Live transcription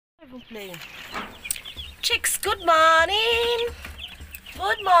Even playing. Chicks, good morning.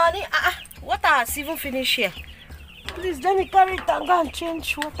 Good morning. Water has even finished here. Please let me carry it and go and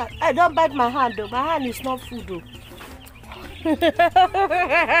change water. I don't bite my hand though. My hand is not full though. I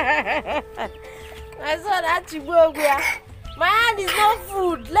saw that Chibogua. My hand is not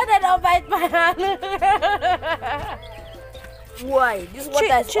food. Let it not bite my hand. Why? This water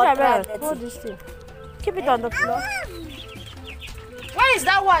is hot. Hold this thing. Keep it on the floor. Where is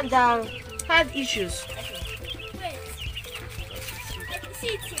that one that had issues?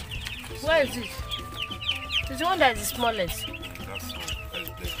 Where is it? It's the one that is the smallest.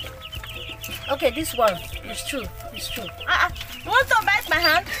 Okay, this one. It's true. It's true. You want to bite my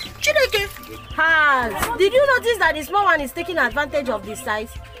hand? Hands. Did you notice that the small one is taking advantage of this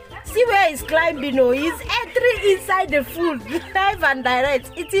size? See where he's climbing? No, he's entering inside the food, live and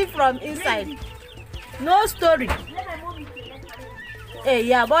direct, eating from inside. No story. Hey,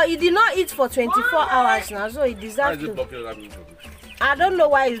 yeah, but he did not eat for 24 hours now, so he deserves to. I don't know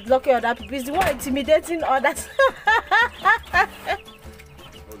why he's blocking other people. He's the one intimidating others.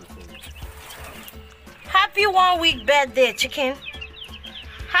 Happy 1 week birthday, chicken.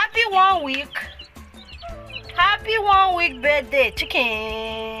 Happy 1 week. Happy 1 week birthday,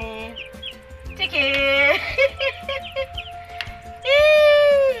 chicken. Chicken.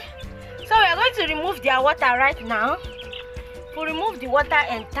 So we are going to remove their water right now. We'll remove the water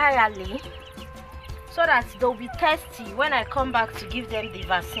entirely so that they'll be thirsty when I come back to give them the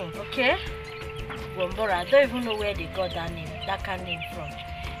vaccine. Okay? Gombora, I don't even know where they got that name, that kind of name from.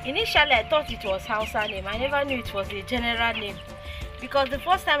 Initially, I thought it was Hausa name. I never knew it was a general name. Because the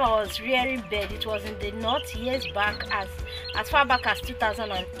first time I was rearing bird, it was in the north years back, as far back as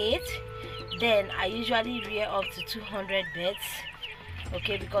 2008. Then I usually rear up to 200 birds.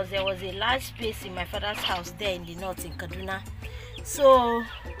 Okay, because there was a large space in my father's house there in the north in Kaduna. So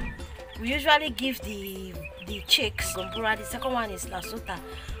we usually give the chicks Gombora. The second one is Lasota.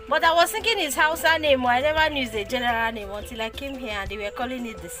 But I was thinking it's Hausa name. I never knew it's a general name until I came here and they were calling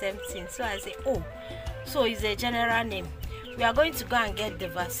it the same thing. So I said, oh, so it's a general name. We are going to go and get the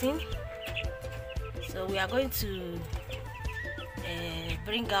vaccine. So we are going to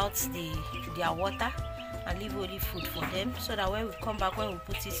bring out their water and leave only food for them, so that when we come back, when we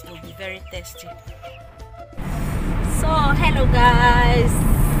put it, they'll be very thirsty. So hello guys,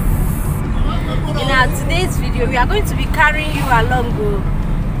 in our today's video we are going to be carrying you along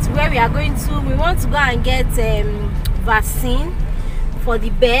to where we are going to. We want to go and get vaccine for the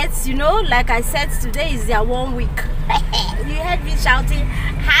birds. You know, like I said, today is their 1 week. You heard me shouting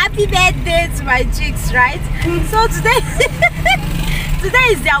happy birthday to my chicks, right? So today today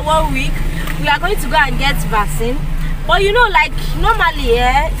is their 1 week. We are going to go and get vaccine. But you know, like normally,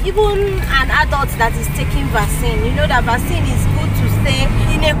 even an adult that is taking vaccine, you know that vaccine is good to stay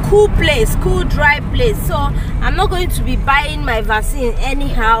in a cool place, cool dry place. So I'm not going to be buying my vaccine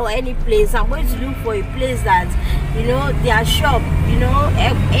anyhow, any place. I'm going to look for a place that, you know, their shop, you know,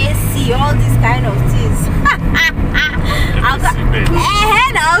 AC, all these kind of things.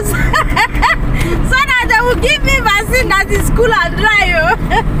 So that they will give me vaccine that is cool and dry.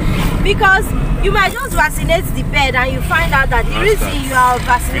 Because you might just vaccinate the bird and you find out that the reason you are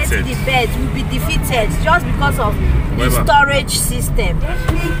vaccinating the bird will be defeated just because of the storage system.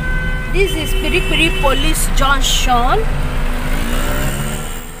 This is Kpirikpiri Police Junction.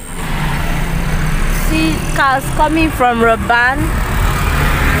 See cars coming from Raban,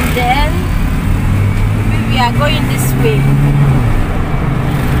 and then we are going this way.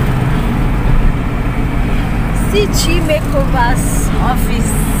 See Chi Makeover's office.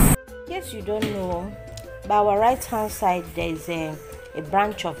 You don't know, by our right hand side there is a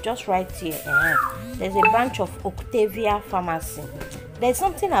branch of, just right here, there's a branch of Octavia Pharmacy. There's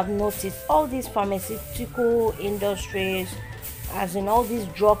something I've noticed: all these pharmaceutical industries, as in all these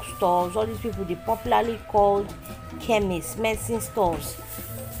drug stores, all these people, they popularly called chemists, medicine stores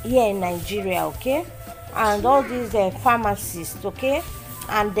here in Nigeria, okay, and all these pharmacists, okay,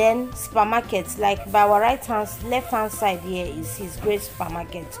 and then supermarkets. Like by our left hand side here is his great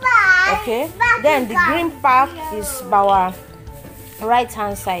supermarket, okay. Then the green park is by our right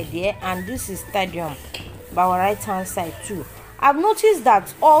hand side here, and this is stadium by our right hand side too. I've noticed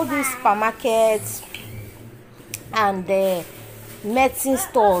that all these supermarkets and the medicine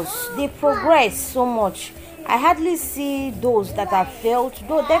stores, they progress so much. I hardly see those that have failed,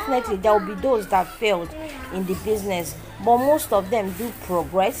 though definitely there will be those that failed in the business, but most of them do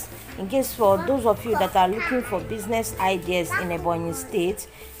progress. In case for those of you that are looking for business ideas in Ebonyi State,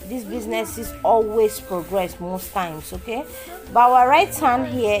 these businesses always progress most times, okay. By our right hand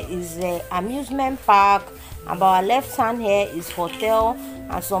here is the amusement park, and by our left hand here is hotel.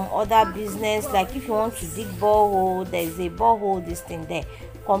 and some other business. Like if you want to dig borehole, there's a borehole this thing there,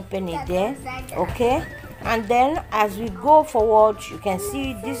 company there. Okay, and then as we go forward, you can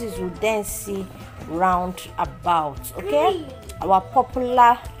see this is Udensi roundabout. Okay, our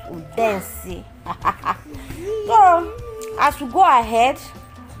popular Udensi. So as we go ahead,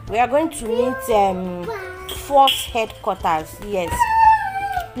 we are going to meet Force headquarters. Yes,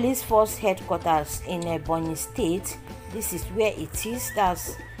 police force headquarters in Ebonyi state. This is where it is.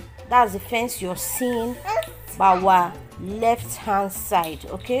 That's the fence you're seeing by our left hand side.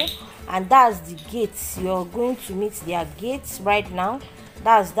 Okay, and that's the gates. You're going to meet their gates right now.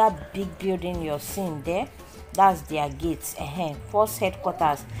 That's that big building you're seeing there. That's their gates. Force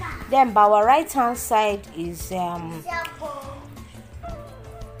headquarters. Then by our right hand side is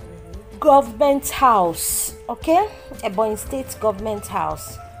government house. Okay, Ebonyi state government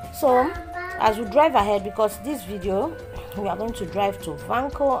house. So as we drive ahead, because this video we are going to drive to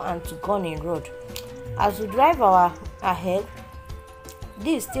Vanco and to Gunning Road. As we drive ahead,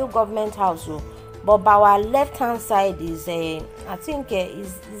 this is still government house, but by our left hand side is I think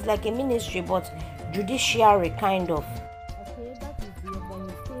is like a ministry, but judiciary kind of. Okay, that is the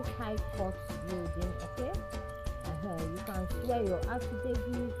Ebonyi State High Court building. Okay, you can swear your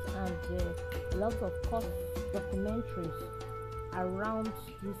affidavits and a lot of court documentaries around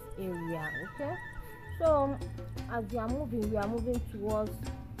this area. Okay, so as we are moving towards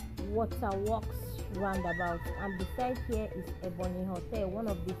Waterworks roundabout, and beside here is Ebonyi Hotel, one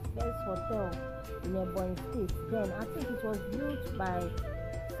of the first hotel in Ebonyi State. Then I think it was built by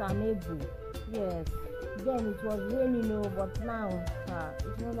Sam Egwu. Yes, then it was raining, but now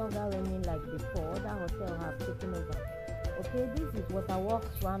it's no longer raining like before. Other hotel have taken over. Okay, this is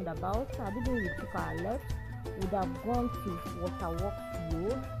Waterworks roundabout. I didn't we took our left, would have gone to Waterworks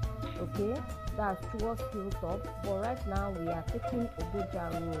Road. Okay, that's towards Hilltop, but right now we are taking Ogoja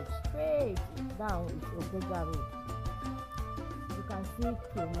Road. Straight down is Ogoja Road. You can see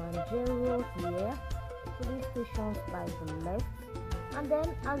Kilimanjaro here, police stations by the left, and then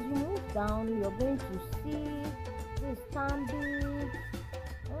as you move down, you're going to see this standing.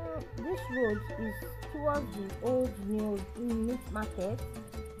 This road is towards the old new meat market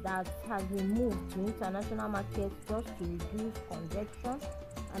that has been moved to international market just to reduce congestion,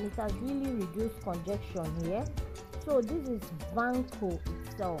 and it has really reduced congestion here. So this is Vanco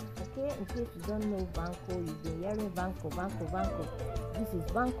itself. Okay, in case you don't know Vanco, you've been hearing Vanco. This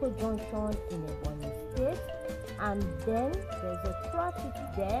is Vanco Junction in Ebonyi State, and then there's a traffic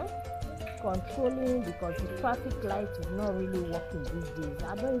there controlling, because the traffic light is not really working these days.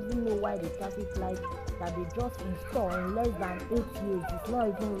 I don't even know why the traffic light that they just installed in less than 8 years is not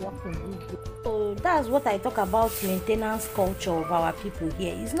even working these days. So that's what I talk about, maintenance culture of our people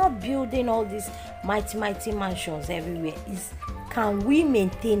here. It's not building all these mighty mansions everywhere. It's, can we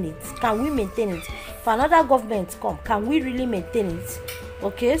maintain it? Can we maintain it? If another government come, can we really maintain it?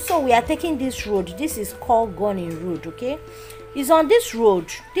 Okay, so we are taking this road. This is called Gunning Road. Okay, it's on this road.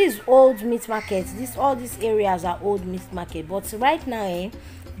 This old meat market. All these areas are old meat market. But right now,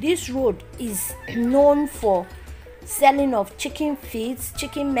 this road is known for selling of chicken feeds,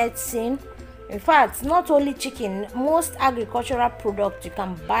 chicken medicine. In fact, not only chicken, most agricultural products you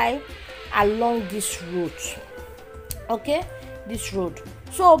can buy along this road. Okay, this road.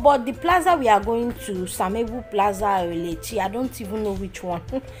 So, but the plaza we are going to, Sam Egwu Plaza or Elechi, I don't even know which one.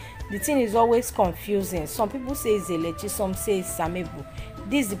 The thing is always confusing. Some people say it's Elechi, some say it's Sam Egwu.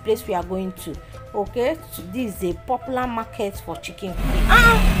 This is the place we are going to. Okay, so this is a popular market for chicken feed.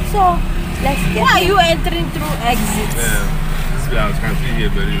 So let's get. Why are you entering through exit? This way I can see here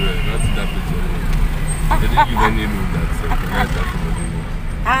very well. Not that place. They didn't give any room that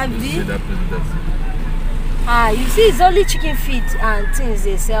you see, it's only chicken feed and things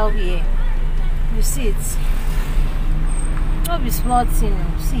they sell here. You see it. Not be small thing.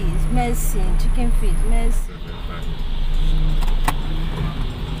 See, it's medicine, chicken feed, medicine.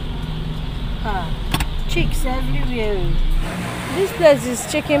 Chicks everywhere. This place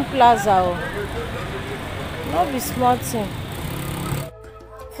is Chicken Plaza. Not be small thing.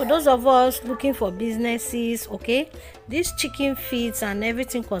 For those of us looking for businesses, okay, this chicken feeds and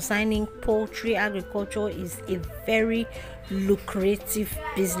everything concerning poultry agriculture is a very lucrative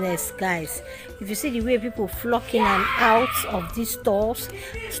business, guys. If you see the way people flock in and out of these stores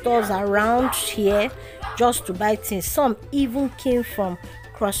around here just to buy things, some even came from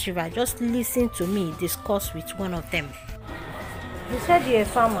Cross River. Just listen to me discuss with one of them. You said you're a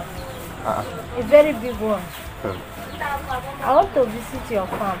farmer, a very big one. I want to visit your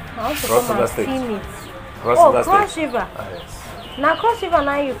farm. I want to come and see it. Cross River. Yes. Now Cross River,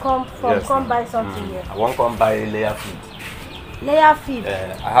 now you come from, yes, come buy something here. I want to come buy layer food. Layer feed.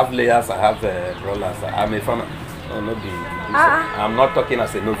 I have layers, I have rollers. I'm a farmer. No, not I'm not talking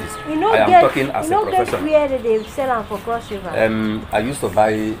as a novice. I am talking as a professional. Where they sell them for Cross River? I used to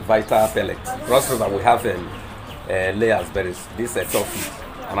buy Vita pellets. Cross River, we have layers, but it's this top feed,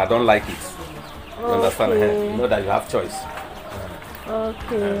 and I don't like it. You understand? You know that you have choice.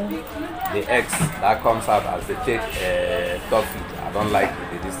 Okay. The eggs that comes out as they take top feed, I don't like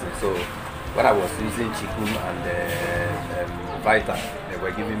this thing. So when I was using Chikum and Vita, they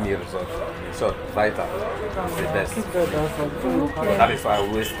were giving me results. In short, Vita is the best. That is why I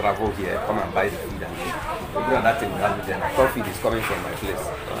always travel here, come and buy the feed. And even that thing without them, top feed is coming from my place.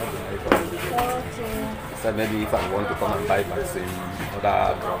 So maybe if I want to come and buy vaccine,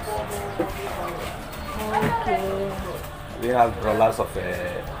 other drugs. Okay. We have rollers of 8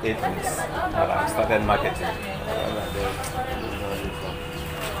 weeks that I started marketing.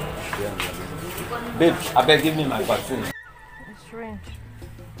 Babe, I beg, give me my vaccine. It's strange.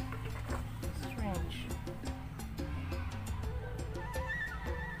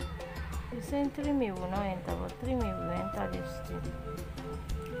 You're saying 3 mil will not enter, but 3 mil will enter this thing.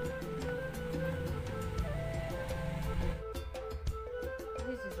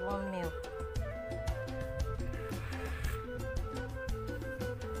 This is 1 mil.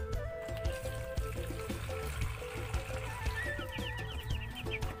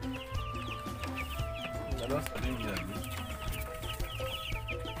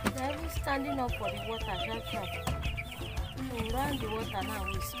 They're even standing up for the water, sharp. So we run the water now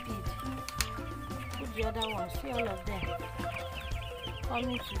with speed. Put the other ones, see all of them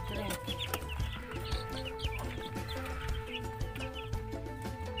coming to drink.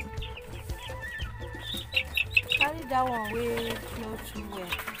 Carry that one way not too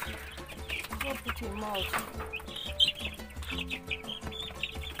well. Don't put your mouth.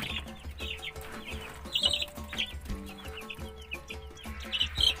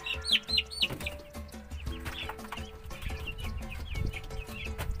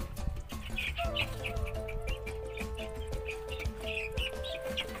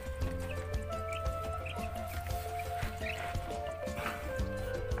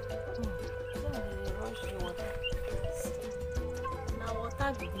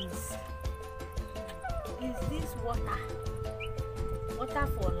 Is this water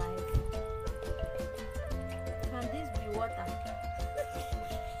for life? Can this be water?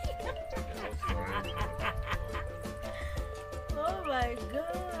 Oh my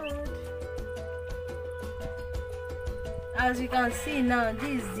god. As you can see now,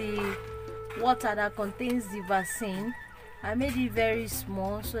 this is the water that contains the vaccine. I made it very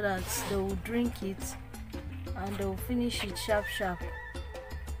small so that they will drink it and they will finish it sharp.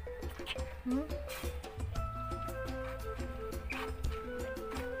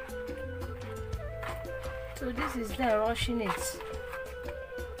 So this is them rushing it.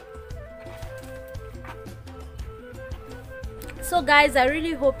 So guys, I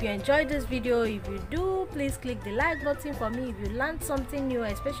really hope you enjoyed this video. If you do, please click the like button for me. If you learned something new,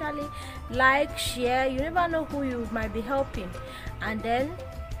 especially like, share. You never know who you might be helping. And then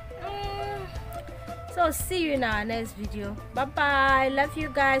so see you in our next video. Bye bye. Love you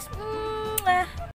guys.